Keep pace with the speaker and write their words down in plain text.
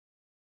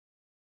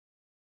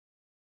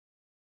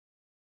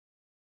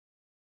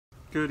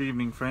Good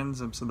evening, friends.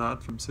 I'm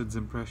Siddharth from SiD's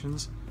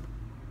Impressions.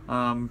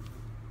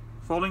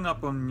 Following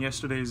up on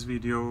yesterday's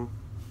video,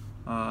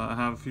 I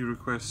have a few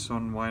requests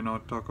on why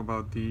not talk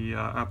about the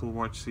Apple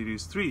Watch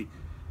Series 3.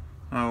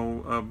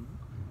 Now,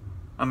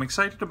 I'm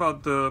excited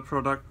about the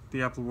product,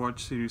 the Apple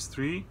Watch Series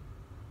 3,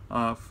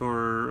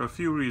 for a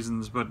few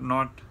reasons, but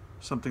not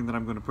something that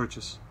I'm going to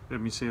purchase.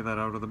 Let me say that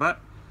out of the bat.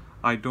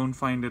 I don't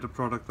find it a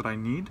product that I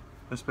need,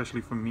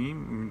 especially for me. I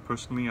mean,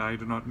 personally, I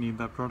do not need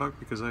that product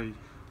because I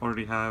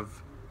already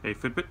have a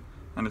Fitbit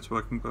and it's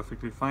working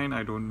perfectly fine.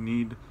 I don't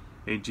need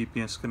a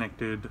GPS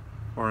connected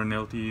or an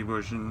LTE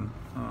version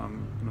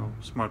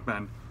smart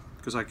band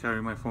because I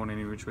carry my phone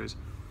any which ways.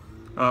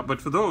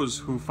 But for those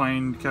who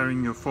find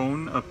carrying your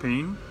phone a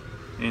pain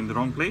in the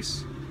wrong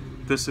place,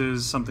 this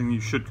is something you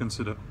should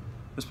consider,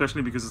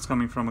 especially because it's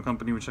coming from a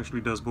company which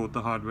actually does both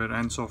the hardware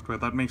and software.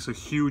 That makes a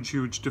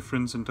huge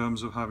difference in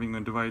terms of having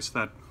a device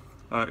that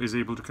is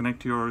able to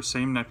connect to your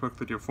same network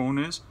that your phone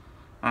is,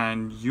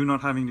 and you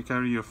not having to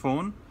carry your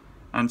phone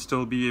and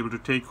still be able to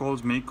take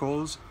calls, make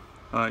calls,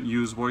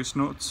 use voice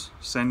notes,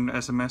 send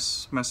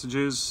SMS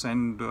messages,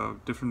 send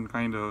different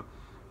kind of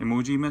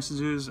emoji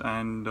messages,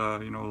 and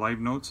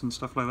live notes and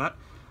stuff like that.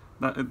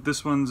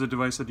 This one's a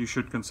device that you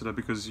should consider,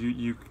 because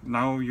you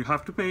now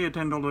have to pay a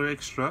 $10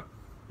 extra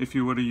if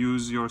you were to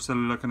use your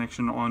cellular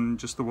connection on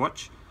just the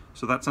watch.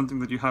 So that's something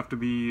that you have to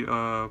be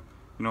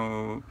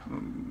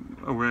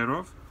aware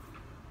of.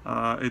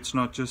 It's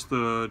not just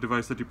the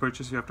device that you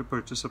purchase. You have to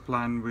purchase a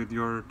plan with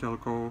your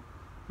telco,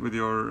 with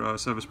your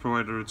service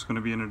provider. It's going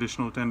to be an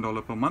additional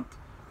 $10 per month.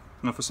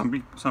 Now, for some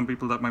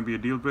people that might be a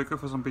deal breaker.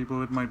 For some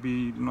people it might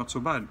be not so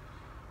bad,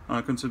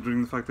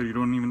 considering the fact that you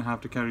don't even have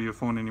to carry your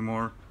phone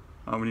anymore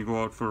when you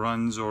go out for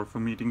runs or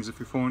for meetings. If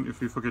you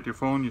forget your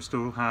phone, you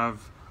still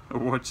have a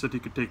watch that you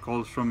could take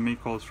calls from,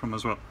 make calls from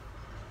as well.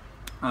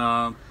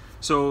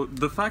 So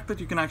the fact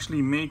that you can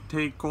actually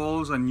take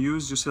calls and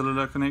use your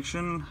cellular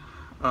connection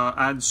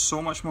adds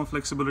so much more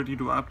flexibility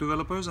to app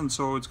developers, and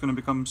so it's going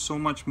to become so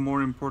much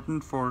more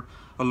important for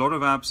a lot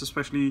of apps,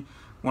 especially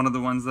one of the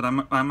ones that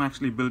I'm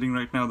actually building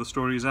right now, the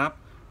Stories app,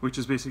 which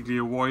is basically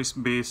a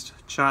voice-based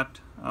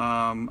chat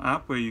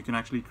app where you can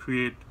actually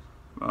create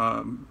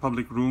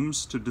public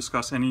rooms to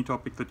discuss any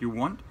topic that you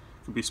want.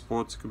 It could be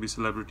sports, it could be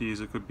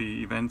celebrities, it could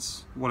be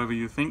events, whatever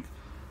you think.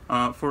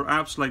 For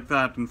apps like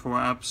that, and for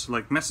apps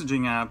like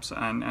messaging apps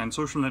and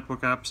social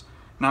network apps,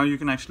 now you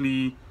can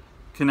actually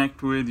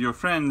connect with your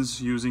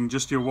friends using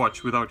just your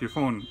watch without your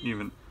phone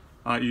even.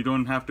 You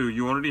don't have to.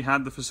 You already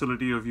had the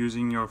facility of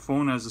using your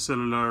phone as a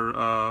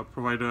cellular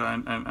provider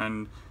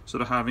and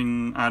sort of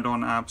having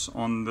add-on apps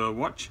on the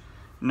watch.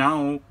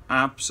 Now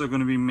apps are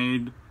going to be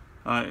made,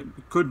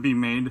 could be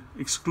made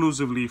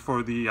exclusively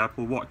for the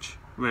Apple Watch,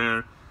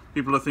 where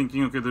people are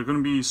thinking, okay, there are going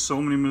to be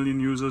so many million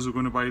users who are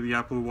going to buy the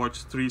Apple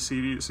Watch 3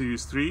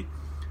 Series 3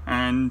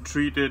 and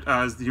treat it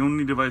as the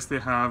only device they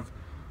have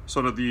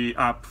sort of the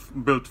app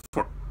built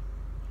for.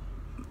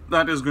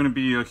 That is going to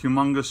be a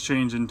humongous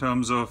change in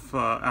terms of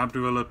app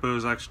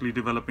developers actually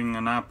developing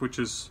an app which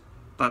is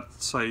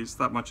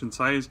that much in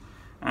size,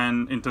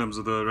 and in terms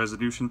of the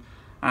resolution,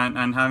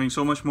 and having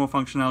so much more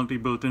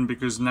functionality built in,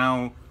 because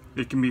now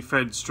it can be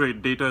fed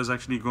straight. Data is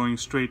actually going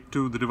straight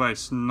to the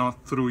device,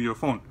 not through your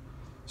phone.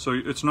 So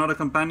it's not a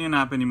companion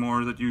app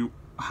anymore that you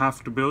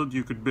have to build.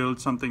 You could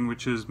build something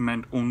which is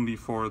meant only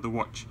for the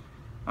watch.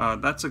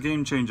 That's a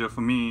game changer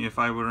for me. If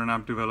I were an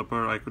app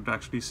developer, I could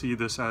actually see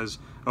this as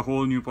a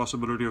whole new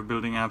possibility of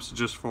building apps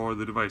just for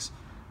the device.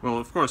 Well,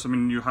 of course, I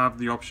mean, you have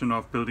the option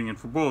of building it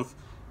for both,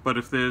 but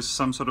if there's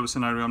some sort of a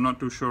scenario, I'm not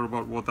too sure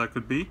about what that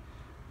could be,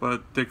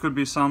 but there could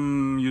be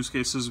some use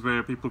cases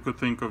where people could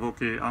think of,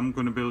 okay, I'm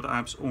going to build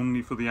apps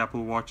only for the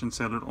Apple Watch and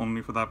sell it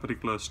only for that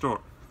particular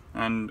store,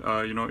 and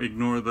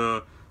ignore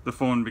the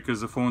phone,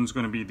 because the phone's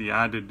going to be the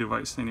added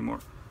device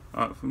anymore.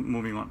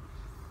 Moving on.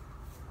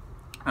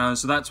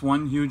 So that's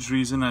one huge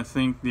reason I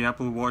think the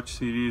Apple Watch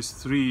Series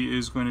 3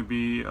 is going to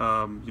be,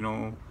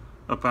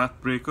 a path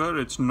breaker.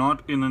 It's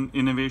not an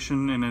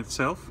innovation in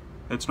itself.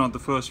 It's not the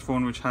first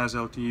phone which has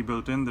LTE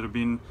built in. There have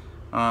been,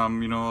 a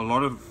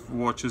lot of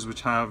watches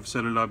which have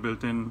cellular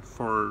built in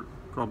for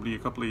probably a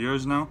couple of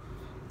years now.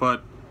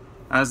 But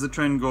as the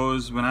trend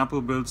goes, when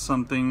Apple builds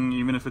something,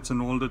 even if it's an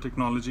older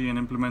technology, and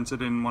implements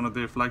it in one of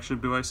their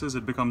flagship devices,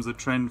 it becomes the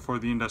trend for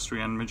the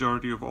industry, and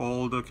majority of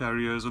all the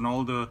carriers and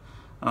all the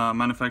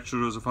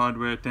manufacturers of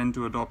hardware tend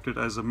to adopt it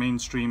as a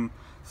mainstream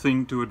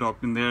thing to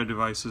adopt in their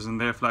devices and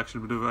their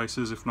flagship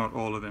devices, if not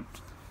all of them.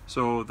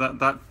 So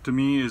that to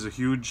me is a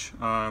huge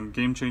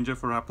game changer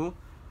for Apple,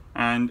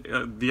 and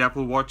the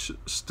Apple Watch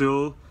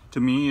still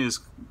to me is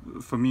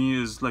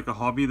like a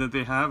hobby that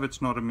they have.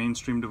 It's not a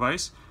mainstream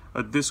device.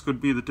 This could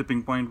be the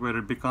tipping point where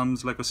it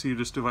becomes like a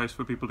serious device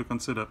for people to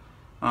consider.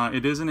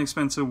 It is an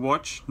expensive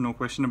watch, no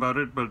question about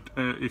it, but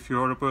if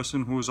you're a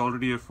person who is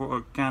already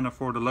can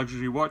afford a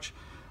luxury watch,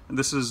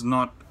 this is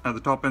not at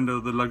the top end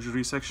of the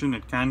luxury section.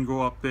 It can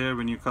go up there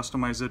when you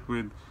customize it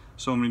with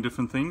so many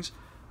different things,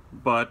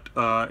 but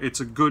it's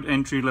a good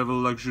entry-level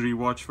luxury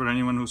watch for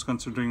anyone who's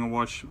considering a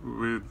watch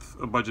with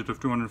a budget of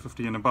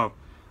 $250 and above.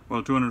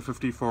 well,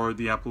 $250 for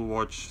the Apple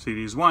Watch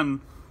Series 1,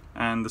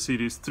 and the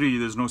Series 3,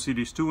 there's no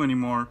Series 2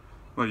 anymore.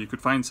 Well, you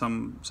could find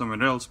some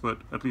somewhere else, but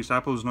at least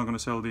Apple is not going to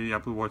sell the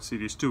Apple Watch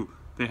Series 2.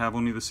 They have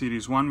only the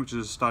Series 1, which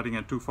is starting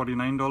at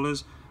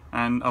 $249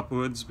 and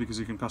upwards, because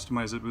you can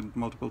customize it with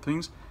multiple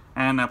things,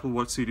 and Apple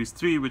Watch Series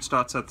 3, which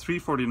starts at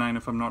 $349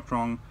 if I'm not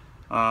wrong,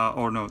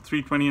 or no,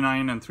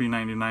 $329 and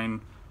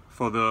 $399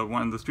 for the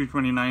one. The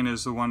 $329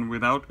 is the one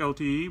without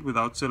LTE,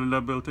 without cellular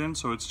built-in,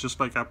 so it's just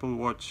like Apple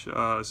Watch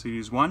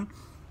Series 1,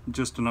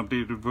 just an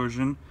updated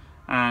version,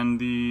 and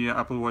the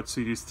Apple Watch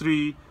Series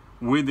 3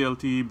 with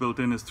LTE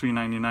built-in is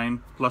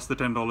 $399 plus the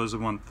 $10 a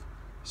month.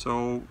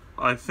 So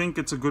I think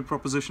it's a good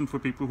proposition for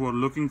people who are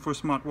looking for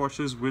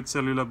smartwatches with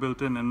cellular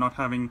built-in and not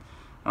having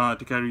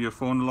to carry your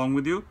phone along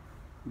with you.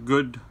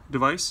 Good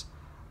device.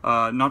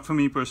 Not for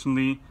me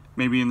personally,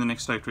 maybe in the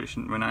next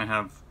iteration when I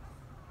have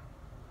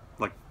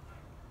like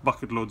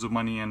bucket loads of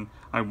money and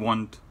I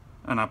want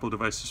an Apple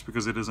device just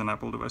because it is an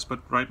Apple device. But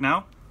right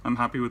now, I'm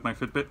happy with my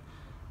Fitbit.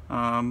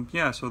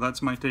 Yeah, so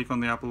that's my take on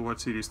the Apple Watch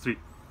Series 3.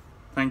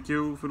 Thank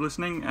you for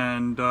listening,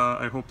 and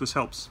I hope this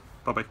helps.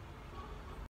 Bye-bye.